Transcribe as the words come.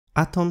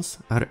Atoms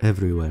are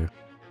everywhere.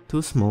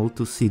 Too small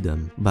to see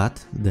them,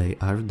 but they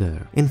are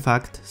there. In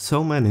fact,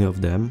 so many of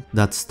them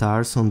that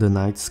stars on the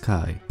night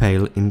sky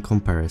pale in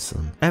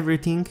comparison.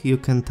 Everything you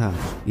can touch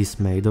is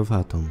made of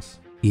atoms.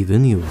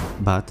 Even you.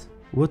 But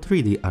what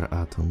really are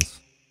atoms?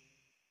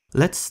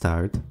 Let's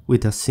start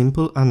with a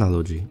simple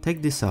analogy.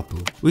 Take this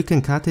apple. We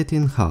can cut it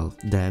in half,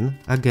 then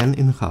again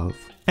in half,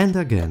 and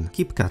again.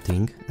 Keep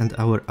cutting and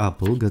our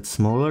apple gets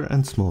smaller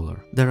and smaller.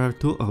 There are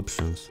two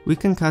options. We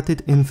can cut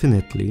it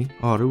infinitely,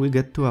 or we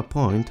get to a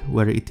point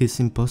where it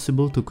is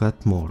impossible to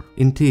cut more.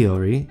 In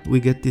theory, we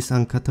get this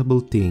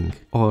uncuttable thing,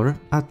 or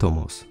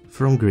atomos,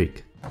 from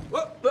Greek.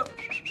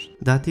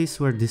 That is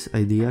where this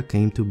idea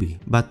came to be,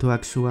 but to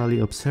actually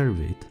observe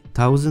it,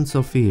 thousands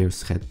of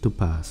years had to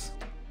pass.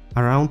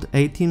 Around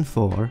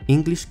 1804,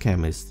 English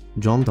chemist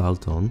John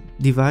Dalton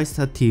devised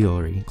a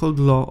theory called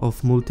law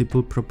of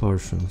multiple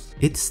proportions.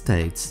 It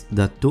states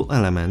that two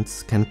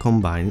elements can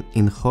combine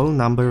in whole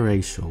number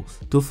ratios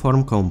to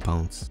form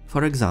compounds.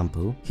 For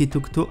example, he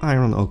took two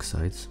iron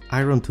oxides,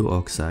 iron 2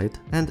 oxide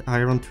and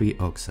iron 3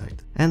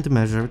 oxide, and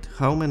measured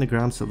how many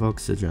grams of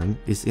oxygen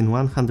is in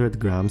 100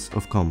 grams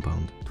of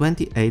compound,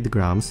 28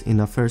 grams in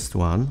a first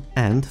one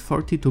and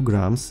 42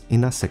 grams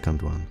in a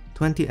second one.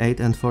 28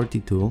 and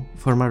 42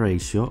 form a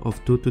ratio of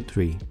 2 to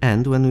 3,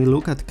 and when we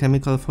look at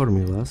chemical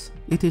formulas,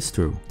 it is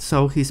true.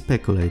 So he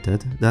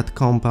speculated that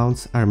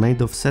compounds are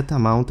made of set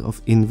amount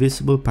of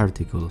invisible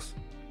particles,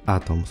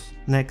 atoms.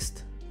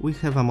 Next, we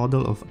have a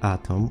model of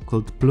atom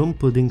called plum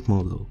pudding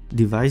model,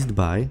 devised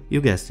by, you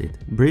guessed it,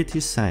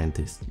 British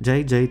scientist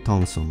J.J.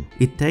 Thomson.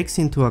 It takes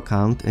into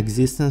account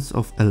existence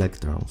of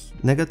electrons,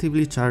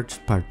 negatively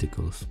charged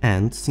particles,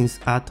 and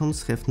since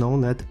atoms have no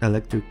net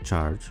electric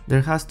charge,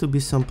 there has to be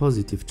some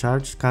positive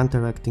charge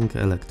counteracting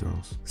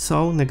electrons.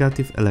 So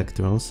negative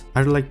electrons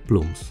are like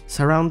plums,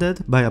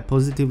 surrounded by a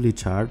positively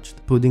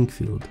charged pudding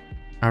field.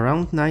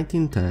 Around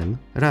 1910,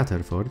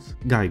 Rutherford,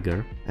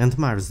 Geiger, and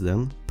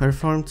Marsden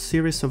performed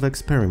series of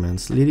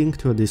experiments leading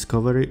to a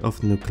discovery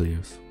of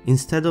nucleus.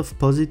 Instead of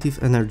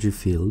positive energy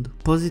field,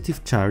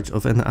 positive charge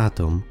of an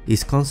atom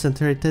is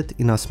concentrated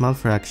in a small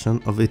fraction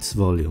of its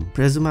volume,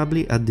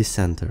 presumably at the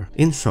center.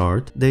 In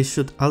short, they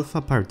shoot alpha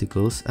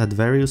particles at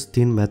various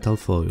thin metal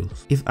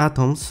foils. If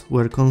atoms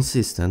were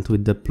consistent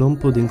with the plum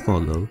pudding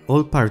model,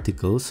 all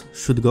particles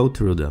should go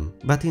through them,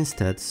 but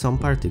instead some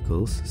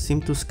particles seem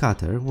to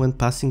scatter when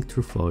passing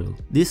through foil.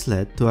 This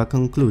led to a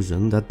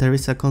conclusion that there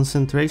is a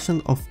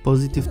concentration of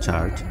positive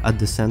charge at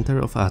the center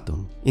of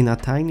atom, in a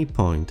tiny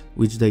point,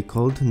 which they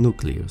called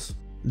nucleus.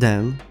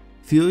 Then,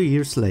 few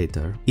years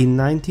later, in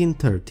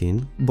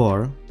 1913,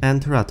 Bohr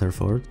and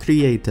Rutherford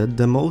created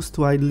the most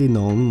widely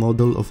known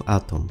model of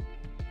atom,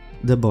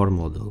 the Bohr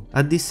model.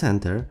 At the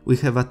center, we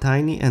have a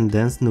tiny and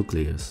dense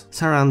nucleus,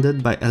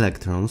 surrounded by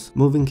electrons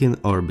moving in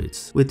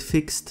orbits, with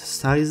fixed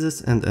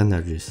sizes and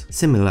energies,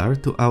 similar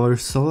to our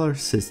solar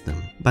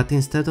system. But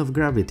instead of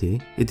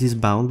gravity, it is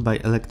bound by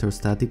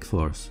electrostatic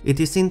force. It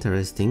is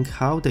interesting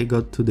how they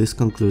got to this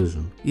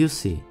conclusion. You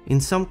see, in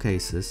some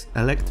cases,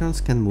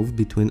 electrons can move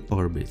between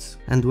orbits,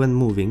 and when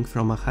moving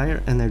from a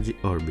higher energy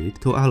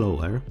orbit to a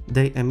lower,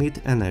 they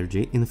emit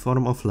energy in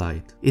form of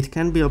light. It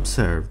can be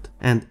observed,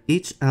 and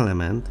each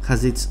element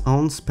has its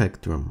own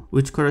spectrum,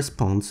 which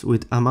corresponds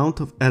with amount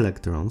of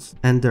electrons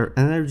and their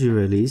energy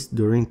released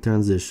during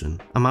transition.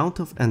 Amount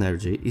of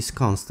energy is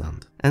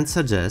constant and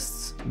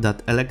suggests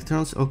that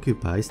electrons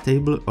occupy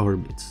stable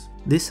orbits.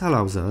 This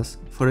allows us,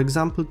 for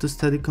example, to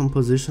study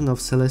composition of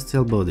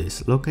celestial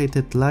bodies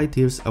located light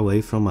years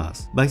away from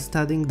us by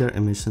studying their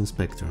emission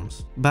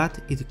spectrums. But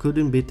it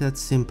couldn't be that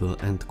simple,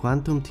 and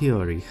quantum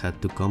theory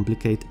had to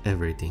complicate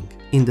everything.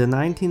 In the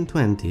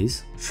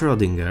 1920s,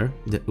 Schrödinger,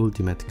 the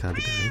ultimate cat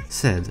guy,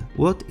 said,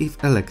 what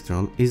if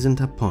electron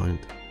isn't a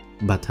point,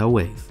 but a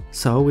wave?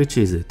 So which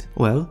is it?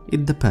 Well,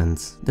 it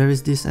depends. There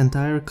is this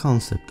entire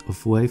concept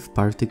of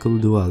wave-particle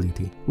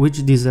duality,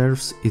 which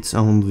deserves its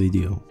own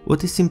video.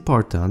 What is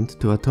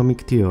important to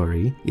atomic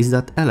theory is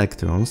that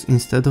electrons,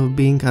 instead of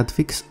being at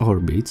fixed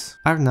orbits,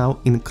 are now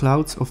in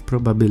clouds of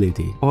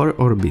probability, or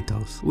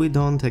orbitals. We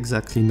don't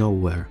exactly know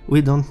where,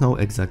 we don't know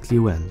exactly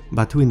when,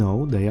 but we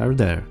know they are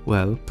there.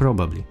 Well,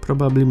 probably.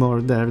 Probably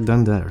more there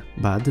than there,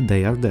 but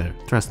they are there.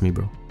 Trust me,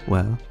 bro.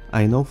 Well,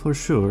 I know for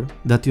sure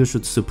that you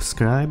should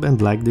subscribe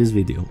and like this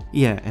video.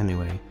 Yeah,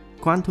 anyway,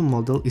 quantum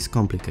model is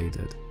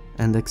complicated,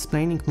 and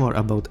explaining more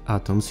about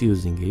atoms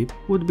using it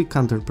would be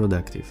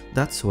counterproductive.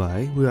 That's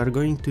why we are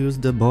going to use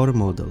the Bohr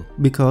model,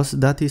 because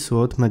that is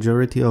what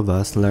majority of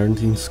us learned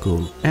in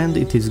school, and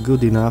it is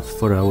good enough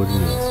for our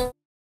needs.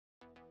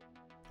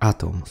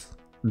 Atoms.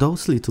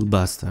 Those little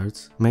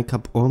bastards make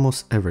up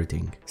almost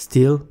everything.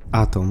 Steel,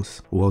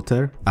 atoms.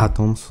 Water,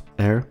 atoms.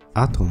 Air,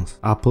 atoms.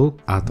 Apple,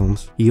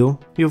 atoms.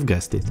 You've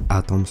guessed it,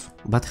 atoms.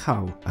 But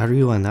how? Are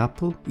you an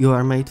apple? You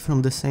are made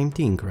from the same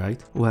thing,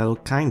 right? Well,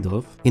 kind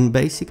of. In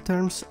basic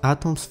terms,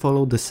 atoms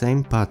follow the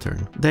same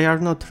pattern. They are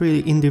not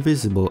really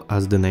indivisible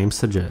as the name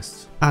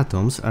suggests.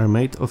 Atoms are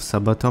made of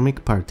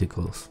subatomic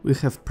particles. We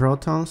have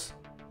protons,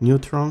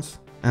 neutrons,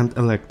 and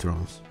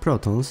electrons.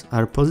 Protons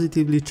are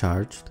positively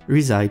charged,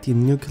 reside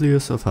in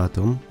nucleus of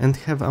atom and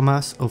have a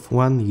mass of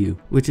 1 U,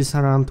 which is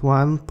around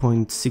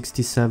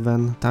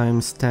 1.67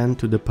 times 10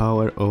 to the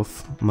power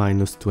of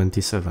minus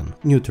 27.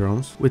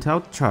 Neutrons,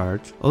 without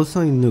charge,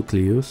 also in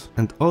nucleus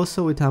and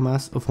also with a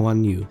mass of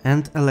 1 U.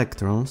 And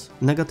electrons,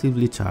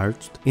 negatively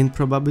charged, in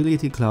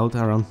probability cloud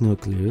around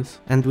nucleus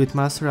and with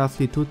mass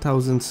roughly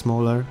 2000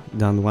 smaller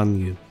than 1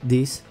 U.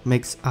 This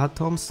makes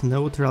atoms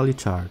neutrally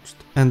charged,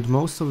 and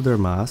most of their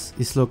mass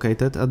is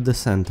located at the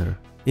center,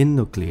 in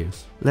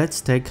nucleus.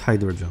 Let's take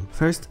hydrogen,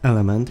 first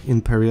element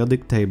in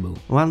periodic table.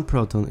 1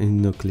 proton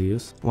in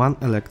nucleus, 1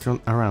 electron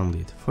around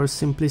it, for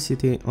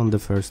simplicity on the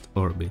first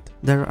orbit.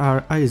 There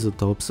are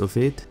isotopes of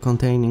it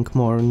containing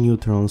more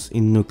neutrons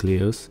in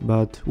nucleus,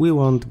 but we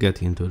won't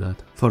get into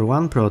that. For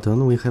 1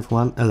 proton we have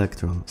 1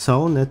 electron,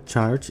 so net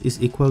charge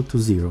is equal to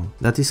 0.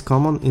 That is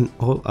common in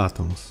all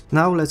atoms.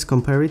 Now let's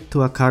compare it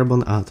to a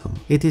carbon atom.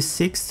 It is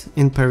 6th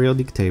in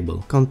periodic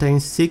table,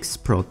 contains 6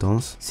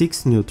 protons,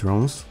 6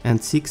 neutrons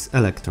and 6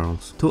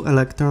 electrons. 2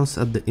 electrons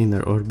at the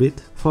inner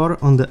orbit, 4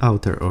 on the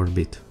outer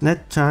orbit.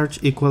 Net charge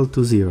equal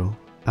to 0.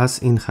 As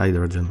in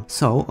hydrogen.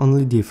 So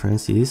only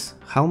difference is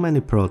how many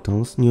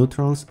protons,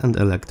 neutrons and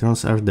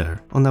electrons are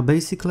there. On a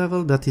basic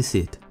level that is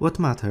it. What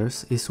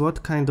matters is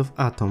what kind of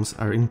atoms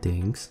are in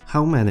things,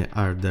 how many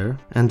are there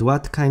and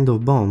what kind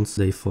of bonds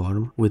they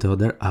form with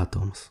other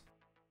atoms.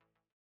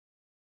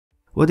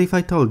 What if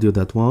I told you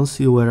that once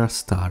you were a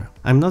star?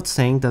 I'm not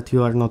saying that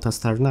you are not a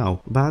star now,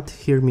 but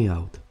hear me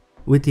out.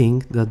 We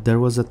think that there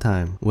was a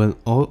time when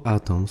all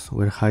atoms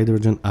were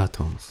hydrogen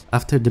atoms.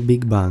 After the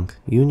Big Bang,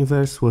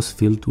 universe was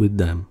filled with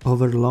them.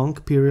 Over long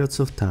periods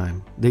of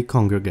time, they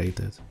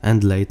congregated,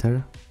 and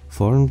later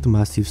formed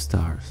massive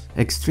stars.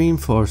 Extreme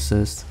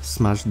forces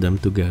smashed them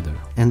together,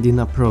 and in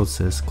a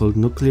process called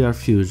nuclear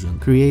fusion,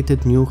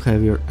 created new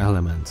heavier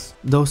elements.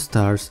 Those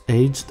stars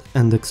aged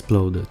and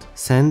exploded,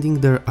 sending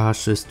their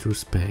ashes through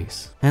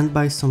space, and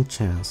by some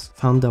chance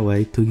found a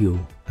way to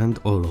you and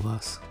all of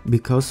us,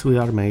 because we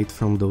are made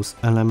from those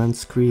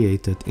elements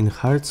created in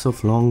hearts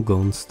of long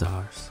gone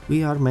stars.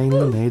 We are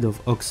mainly made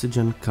of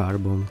oxygen,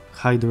 carbon,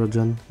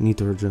 hydrogen,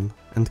 nitrogen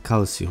and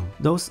calcium.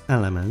 Those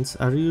elements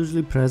are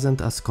usually present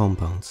as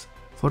compounds.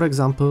 For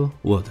example,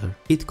 water.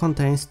 It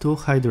contains 2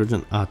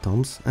 hydrogen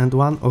atoms and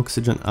 1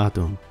 oxygen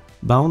atom,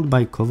 bound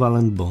by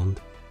covalent bond.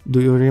 Do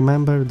you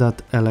remember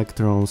that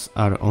electrons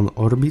are on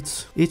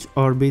orbits? Each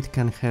orbit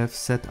can have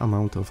set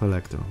amount of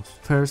electrons.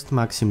 First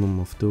maximum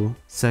of 2,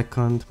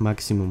 second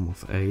maximum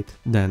of 8,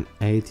 then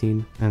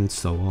 18 and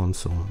so on.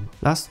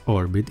 Last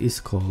orbit is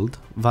called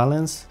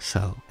valence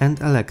shell,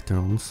 and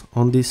electrons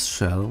on this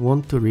shell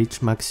want to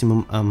reach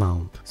maximum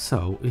amount.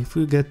 So if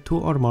we get 2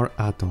 or more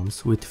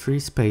atoms with free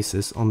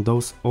spaces on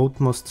those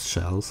outmost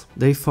shells,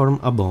 they form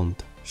a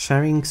bond,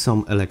 sharing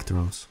some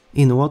electrons.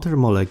 In water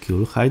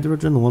molecule,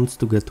 hydrogen wants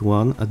to get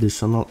 1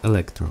 additional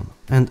electron,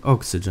 and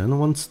oxygen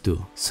wants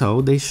 2, so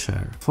they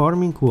share,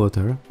 forming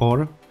water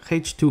or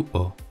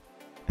H2O.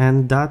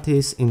 And that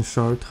is in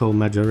short how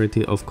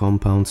majority of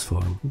compounds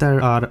form.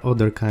 There are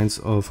other kinds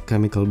of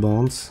chemical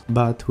bonds,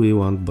 but we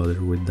won't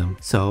bother with them.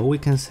 So we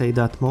can say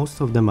that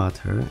most of the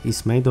matter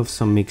is made of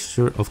some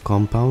mixture of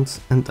compounds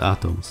and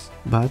atoms.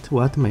 But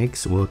what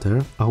makes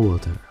water a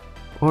water?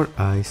 Or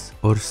ice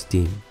or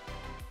steam?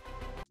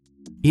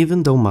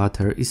 Even though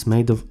matter is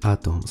made of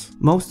atoms,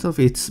 most of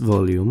its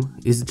volume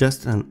is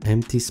just an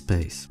empty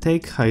space.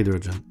 Take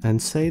hydrogen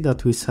and say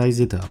that we size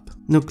it up.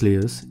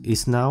 Nucleus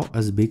is now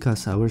as big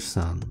as our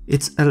sun.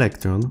 Its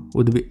electron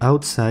would be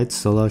outside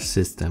solar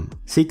system,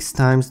 6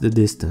 times the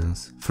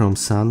distance from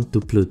sun to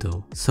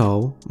Pluto.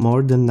 So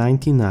more than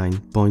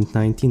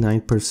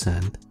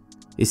 99.99%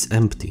 is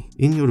empty.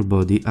 In your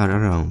body are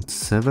around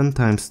 7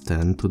 times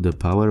 10 to the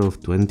power of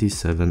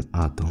 27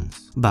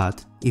 atoms.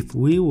 But if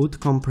we would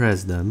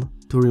compress them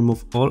to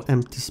remove all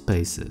empty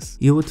spaces,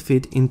 you would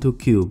fit into a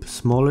cube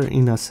smaller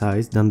in a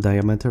size than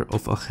diameter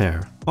of a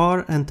hair.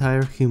 Or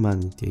entire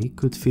humanity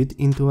could fit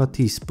into a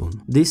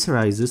teaspoon. This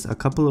raises a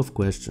couple of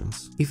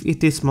questions. If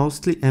it is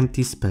mostly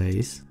empty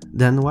space,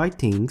 then why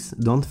things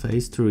don't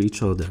phase through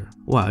each other?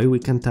 Why we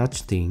can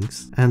touch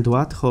things? And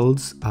what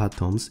holds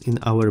atoms in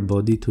our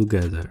body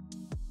together?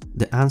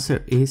 The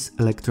answer is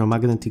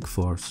electromagnetic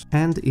force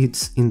and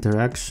its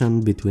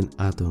interaction between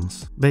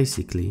atoms.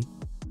 Basically,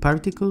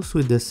 particles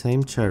with the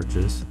same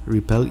charges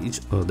repel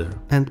each other,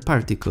 and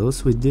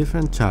particles with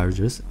different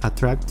charges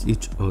attract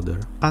each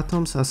other.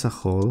 Atoms as a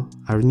whole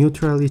are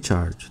neutrally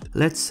charged.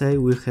 Let's say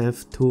we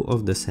have 2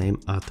 of the same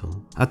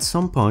atom. At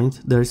some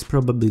point there is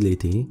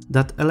probability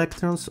that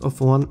electrons of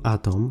one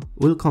atom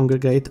will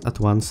congregate at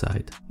one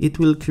side. It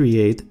will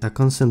create a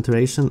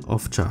concentration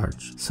of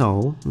charge.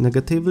 So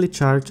negatively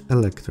charged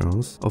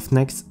electrons of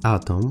next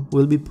atom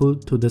will be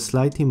pulled to the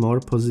slightly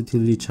more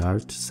positively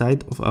charged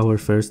side of our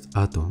first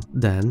atom.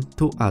 Then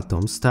 2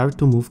 atoms start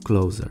to move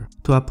closer,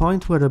 to a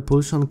point where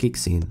repulsion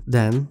kicks in.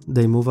 Then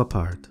they move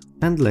apart.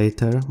 And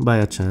later, by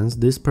a chance,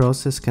 this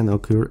process can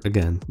occur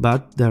again,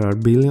 but there are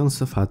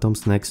billions of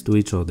atoms next to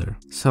each other.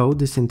 So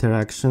this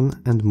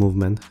interaction and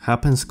movement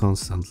happens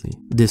constantly.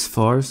 This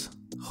force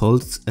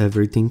holds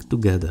everything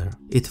together.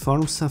 It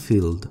forms a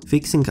field,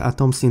 fixing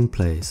atoms in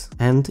place,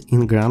 and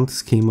in grand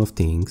scheme of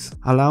things,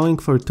 allowing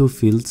for two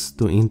fields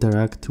to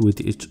interact with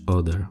each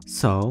other.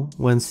 So,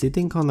 when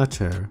sitting on a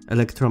chair,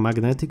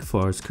 electromagnetic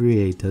force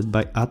created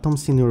by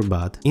atoms in your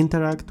butt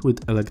interact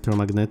with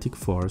electromagnetic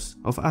force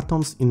of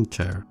atoms in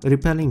chair,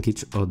 repelling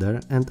each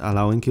other and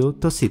allowing you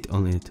to sit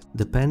on it.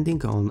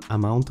 Depending on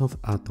amount of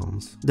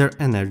atoms, their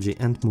energy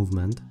and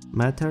movement,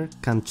 matter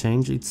can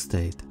change its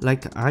state.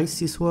 Like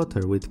ice is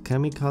water with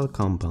chemical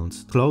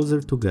compounds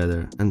closer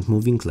together and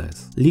moving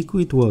less.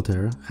 Liquid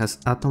water has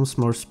atoms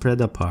more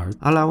spread apart,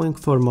 allowing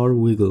for more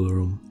wiggle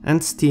room.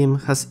 And steam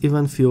has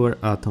even fewer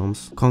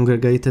atoms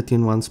congregated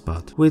in one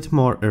spot, with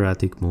more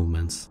erratic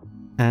movements.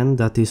 And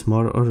that is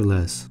more or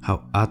less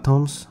how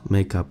atoms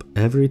make up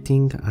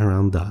everything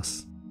around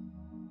us.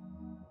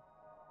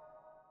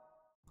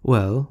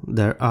 Well,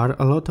 there are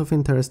a lot of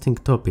interesting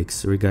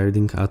topics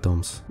regarding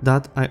atoms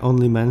that I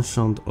only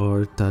mentioned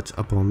or touched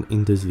upon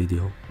in this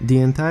video. The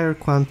entire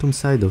quantum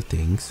side of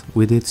things,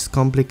 with its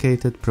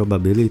complicated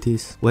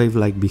probabilities,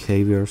 wave-like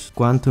behaviors,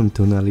 quantum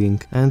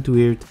tunneling, and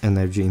weird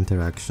energy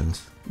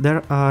interactions.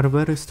 There are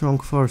very strong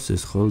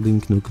forces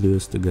holding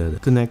nucleus together,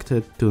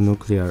 connected to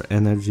nuclear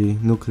energy,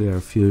 nuclear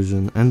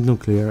fusion, and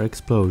nuclear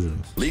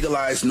explosions.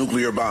 Legalize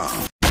nuclear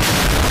bomb.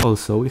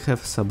 Also, we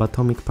have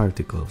subatomic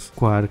particles,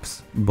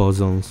 quarks,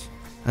 bosons,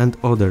 and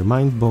other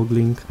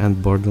mind-boggling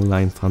and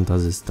borderline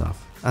fantasy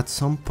stuff. At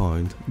some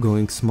point,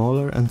 going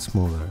smaller and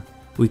smaller,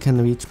 we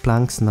can reach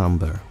Planck's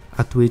number,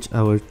 at which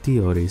our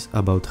theories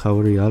about how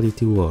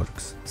reality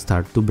works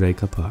start to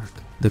break apart.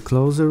 The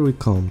closer we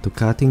come to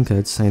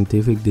cutting-edge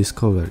scientific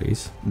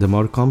discoveries, the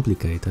more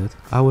complicated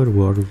our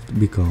world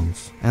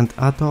becomes, and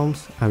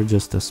atoms are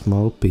just a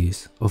small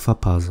piece of a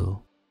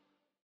puzzle.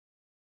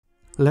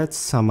 Let's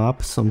sum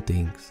up some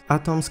things.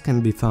 Atoms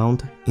can be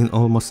found in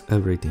almost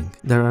everything.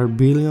 There are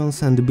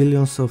billions and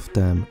billions of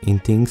them in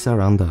things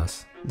around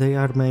us. They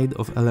are made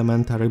of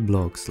elementary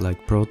blocks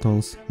like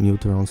protons,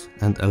 neutrons,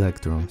 and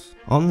electrons.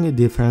 Only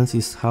difference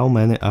is how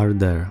many are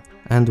there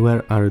and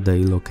where are they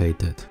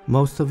located.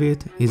 Most of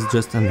it is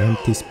just an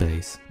empty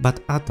space,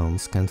 but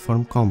atoms can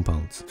form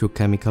compounds through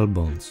chemical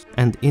bonds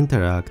and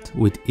interact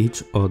with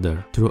each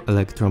other through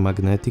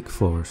electromagnetic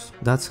force.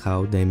 That's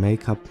how they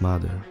make up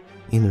matter.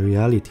 In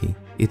reality,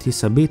 it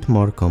is a bit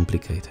more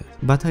complicated,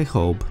 but I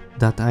hope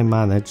that I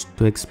managed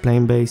to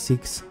explain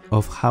basics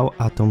of how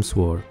atoms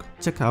work.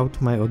 Check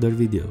out my other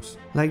videos,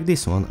 like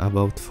this one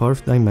about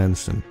fourth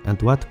dimension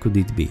and what could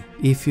it be.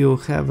 If you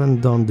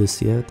haven't done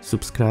this yet,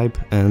 subscribe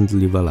and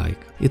leave a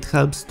like. It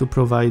helps to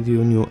provide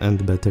you new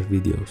and better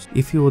videos.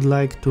 If you would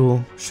like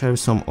to share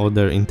some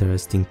other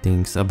interesting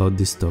things about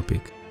this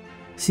topic.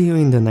 See you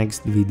in the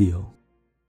next video.